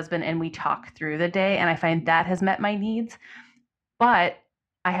with my husband and we talk through the day. And I find that has met my needs. But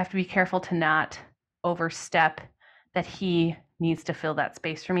I have to be careful to not overstep that he needs to fill that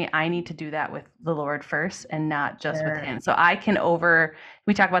space for me. I need to do that with the Lord first and not just with Sure. him. So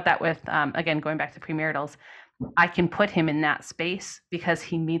we talk about that with, again, going back to premaritals, I can put him in that space because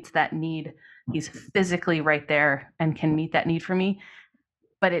he meets that need. He's physically right there and can meet that need for me,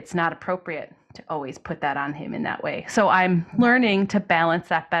 but it's not appropriate to always put that on him in that way. So I'm learning to balance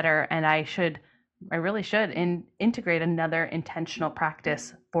that better. And I really should integrate another intentional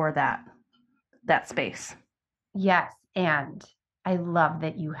practice for that space. Yes. And I love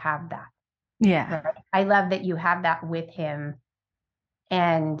that you have that. Yeah. Right. I love that you have that with him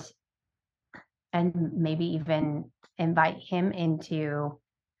and maybe even invite him into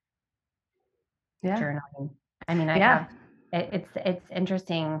Yeah. journaling. I mean, I Yeah. have it's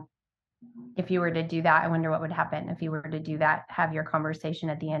interesting. If you were to do that, I wonder what would happen if you were to do that, have your conversation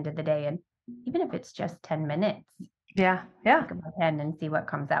at the end of the day. And even if it's just 10 minutes, Yeah. Yeah. think about 10 and see what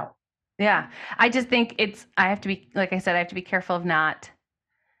comes out. Yeah. I just think I have to be, like I said, I have to be careful of not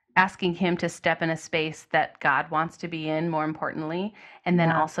asking him to step in a space that God wants to be in, more importantly. And then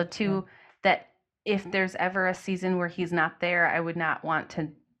Yeah. also, too, that if there's ever a season where he's not there, I would not want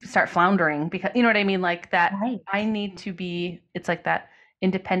to start floundering because, you know what I mean? Like that, Right. I need to be, it's like that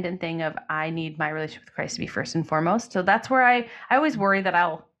independent thing of I need my relationship with Christ to be first and foremost. So that's where I always worry that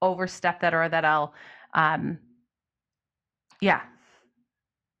I'll overstep that or that I'll, yeah.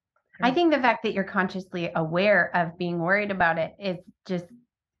 I think the fact that you're consciously aware of being worried about it is just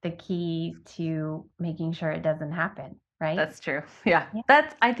the key to making sure it doesn't happen. Right. That's true. Yeah.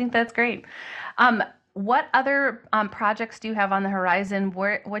 Yeah. I think that's great. What other projects do you have on the horizon?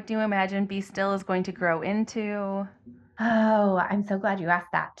 What do you imagine Be Still is going to grow into? Oh, I'm so glad you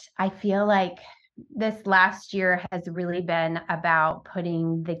asked that. I feel like this last year has really been about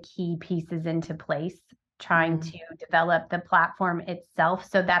putting the key pieces into place, trying to develop the platform itself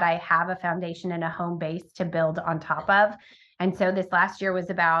so that I have a foundation and a home base to build on top of. And so this last year was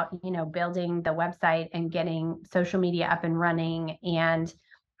about, building the website and getting social media up and running. And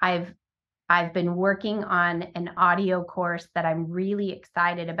I've I've been working on an audio course that I'm really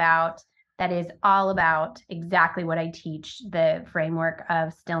excited about that is all about exactly what I teach, the framework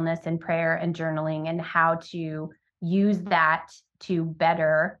of stillness and prayer and journaling, and how to use that to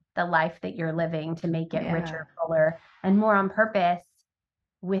better the life that you're living, to make it richer, fuller, and more on purpose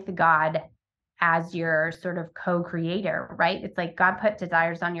with God as your sort of co-creator, right? It's like God put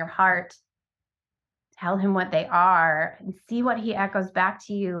desires on your heart. Tell him what they are and see what he echoes back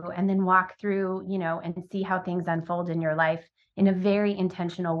to you, and then walk through, and see how things unfold in your life in a very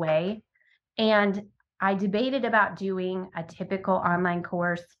intentional way. And I debated about doing a typical online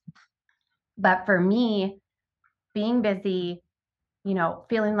course, but for me, being busy,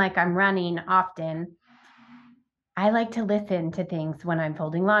 feeling like I'm running often, I like to listen to things when I'm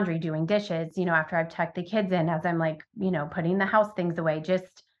folding laundry, doing dishes, after I've tucked the kids in, as I'm like, putting the house things away.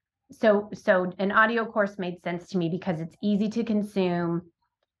 Just so an audio course made sense to me because it's easy to consume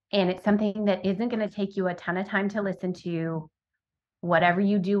and it's something that isn't going to take you a ton of time to listen to. Whatever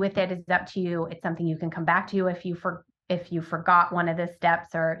you do with it is up to you. It's something you can come back to if you forgot one of the steps,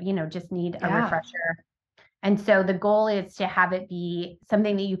 or just need a refresher. And so the goal is to have it be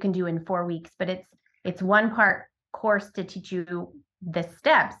something that you can do in 4 weeks, but it's one part course to teach you the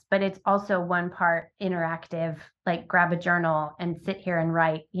steps, but it's also one part interactive, like grab a journal and sit here and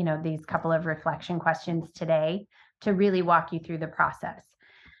write, these couple of reflection questions today to really walk you through the process.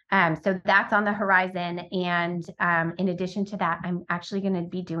 So that's on the horizon. And in addition to that, I'm actually going to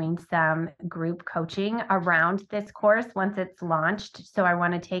be doing some group coaching around this course once it's launched. So I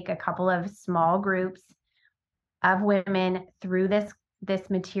want to take a couple of small groups of women through this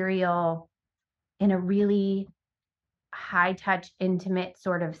material in a really high touch, intimate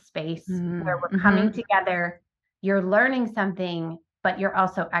sort of space where we're coming together. You're learning something, but you're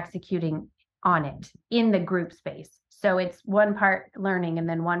also executing on it in the group space. So it's one part learning and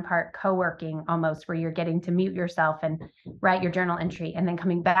then one part co-working, almost, where you're getting to mute yourself and write your journal entry, and then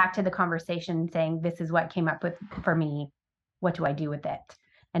coming back to the conversation and saying, this is what came up with for me. What do I do with it?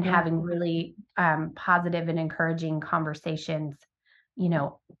 And having really positive and encouraging conversations,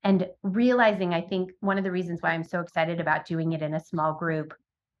 and realizing, I think one of the reasons why I'm so excited about doing it in a small group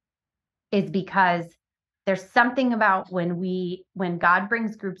is because there's something about when God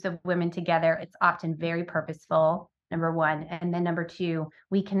brings groups of women together, it's often very purposeful, number one. And then number two,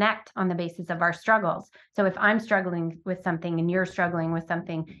 we connect on the basis of our struggles. So if I'm struggling with something and you're struggling with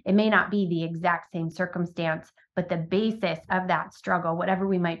something, it may not be the exact same circumstance, but the basis of that struggle, whatever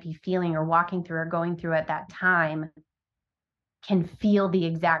we might be feeling or walking through or going through at that time, can feel the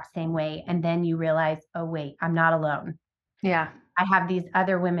exact same way. And then you realize, oh, wait, I'm not alone. Yeah. I have these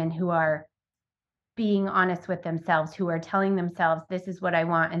other women who are being honest with themselves, who are telling themselves, this is what I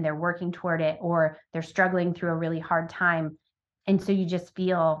want, and they're working toward it, or they're struggling through a really hard time. And so you just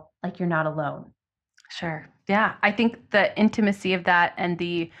feel like you're not alone. Sure. Yeah. I think the intimacy of that and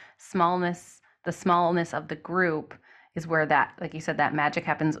the smallness of the group is where that, like you said, that magic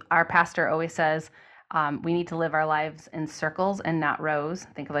happens. Our pastor always says, we need to live our lives in circles and not rows.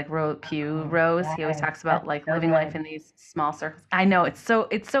 Think of like pew rows. He always talks about like so living life in these small circles. I know it's so,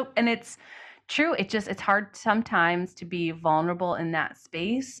 and it's true. It's hard sometimes to be vulnerable in that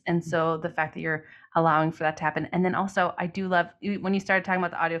space. And so the fact that you're allowing for that to happen. And then also I do love when you started talking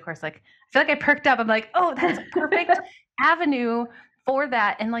about the audio course, like I feel like I perked up. I'm like, oh, that's a perfect avenue for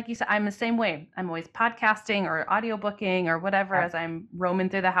that. And like you said, I'm the same way. I'm always podcasting or audiobooking or whatever as I'm roaming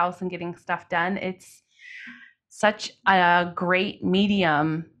through the house and getting stuff done. It's such a great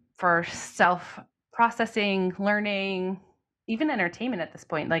medium for self-processing, learning, even entertainment at this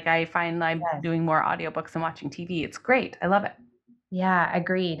point. Like I find I'm doing more audiobooks and watching TV. It's great. I love it. Yeah,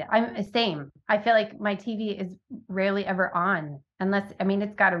 agreed. I'm the same. I feel like my TV is rarely ever on unless,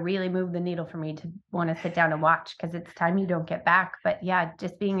 it's got to really move the needle for me to want to sit down and watch, because it's time you don't get back. But yeah,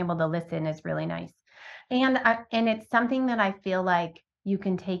 just being able to listen is really nice. And it's something that I feel like you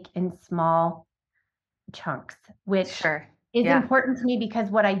can take in small chunks, which is important to me, because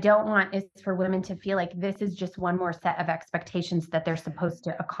what I don't want is for women to feel like this is just one more set of expectations that they're supposed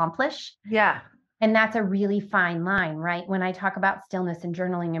to accomplish. Yeah. And that's a really fine line, right? When I talk about stillness and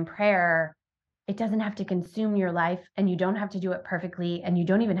journaling and prayer, it doesn't have to consume your life, and you don't have to do it perfectly, and you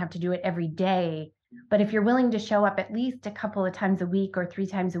don't even have to do it every day. But if you're willing to show up at least a couple of times a week or 3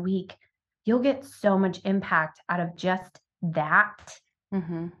 times a week, you'll get so much impact out of just that,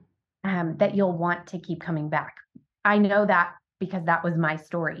 that you'll want to keep coming back. I know that because that was my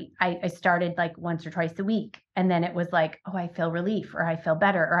story. I started like once or twice a week, and then it was like, oh, I feel relief, or I feel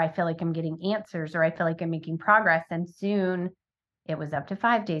better, or I feel like I'm getting answers, or I feel like I'm making progress. And soon it was up to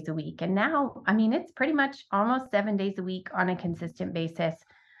 5 days a week. And now, it's pretty much almost 7 days a week on a consistent basis.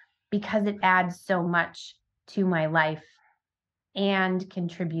 because it adds so much to my life and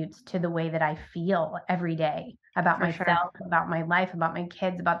contributes to the way that I feel every day about For sure. myself, about my life, about my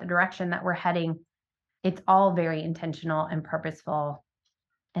kids, about the direction that we're heading. It's all very intentional and purposeful.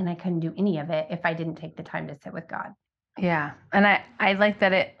 And I couldn't do any of it if I didn't take the time to sit with God. Yeah. And I like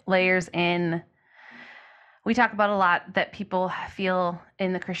that it layers in. We talk about a lot that people feel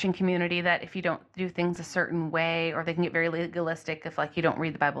in the Christian community that if you don't do things a certain way, or they can get very legalistic if like you don't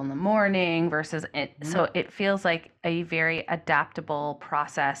read the Bible in the morning versus it. Mhm. So it feels like a very adaptable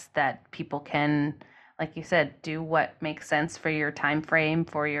process that people can, like you said, do what makes sense for your time frame,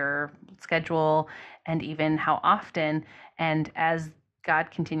 for your schedule, and even how often. And as God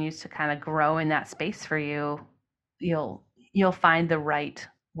continues to kind of grow in that space for you, you'll find the right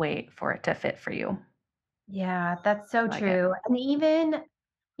way for it to fit for you. Yeah, that's so Like it. true. And even,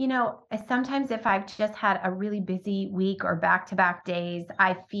 sometimes if I've just had a really busy week or back-to-back days,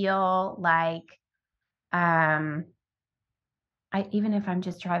 I feel like um even if I'm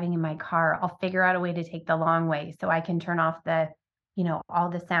just driving in my car, I'll figure out a way to take the long way so I can turn off all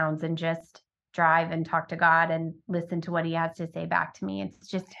the sounds and just drive and talk to God and listen to what he has to say back to me. It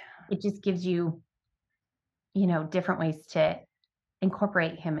just gives you, different ways to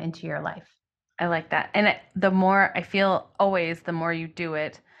incorporate him into your life. I like that. And the more I feel always, the more you do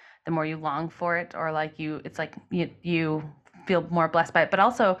it, the more you long for it, or like it's like you feel more blessed by it. But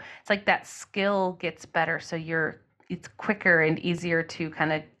also, it's like that skill gets better. So it's quicker and easier to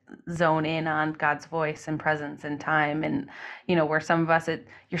kind of zone in on God's voice and presence and time. And, where some of us,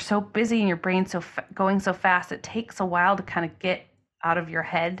 you're so busy and your brain's going so fast, it takes a while to kind of get out of your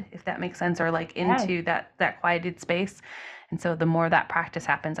head, if that makes sense, or like Yes. into that quieted space. And so the more that practice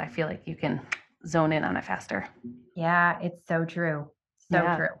happens, I feel like you can zone in on it faster. Yeah, it's so true. So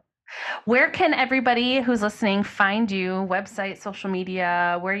Yeah. true. Where can everybody who's listening find you? Website, social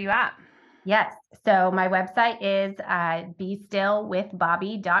media, where are you at? Yes. So my website is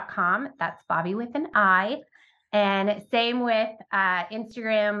bestillwithbobbi.com. That's Bobbi with an I. And same with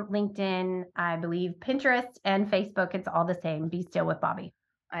Instagram, LinkedIn, I believe Pinterest and Facebook. It's all the same. Be Still with Bobbi.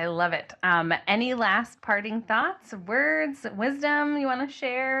 I love it. Any last parting thoughts, words, wisdom you want to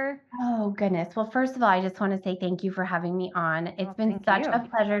share? Oh, goodness. Well, first of all, I just want to say thank you for having me on. It's been Thank such you. a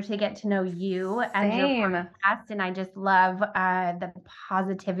pleasure to get to know you and your Same. podcast. And I just love the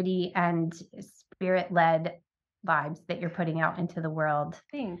positivity and spirit-led vibes that you're putting out into the world.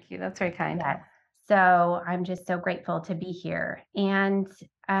 Thank you. That's very kind. Yes. So I'm just so grateful to be here. And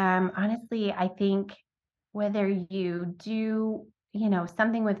honestly, I think whether you do,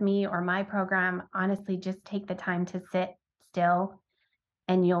 something with me or my program, honestly, just take the time to sit still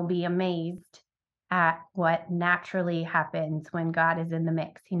and you'll be amazed at what naturally happens when God is in the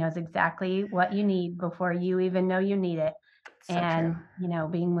mix. He knows exactly what you need before you even know you need it. So And, true.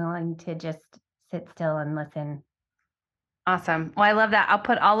 being willing to just sit still and listen. Awesome. Well, I love that. I'll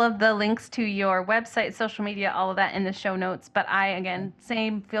put all of the links to your website, social media, all of that in the show notes. But again,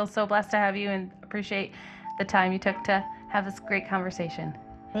 feel so blessed to have you and appreciate the time you took to have this great conversation.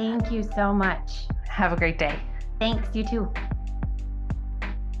 Thank you so much. Have a great day. Thanks, you too.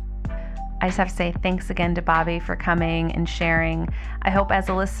 I just have to say thanks again to Bobbi for coming and sharing. I hope as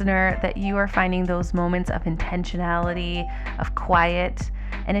a listener that you are finding those moments of intentionality, of quiet.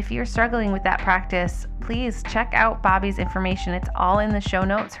 And if you're struggling with that practice, please check out Bobbi's information. It's all in the show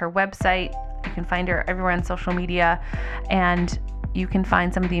notes, her website. You can find her everywhere on social media. And you can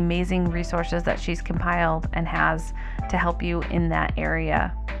find some of the amazing resources that she's compiled and has to help you in that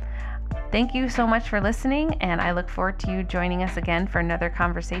area. Thank you so much for listening, and I look forward to you joining us again for another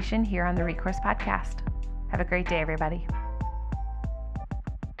conversation here on the Recourse Podcast. Have a great day, everybody.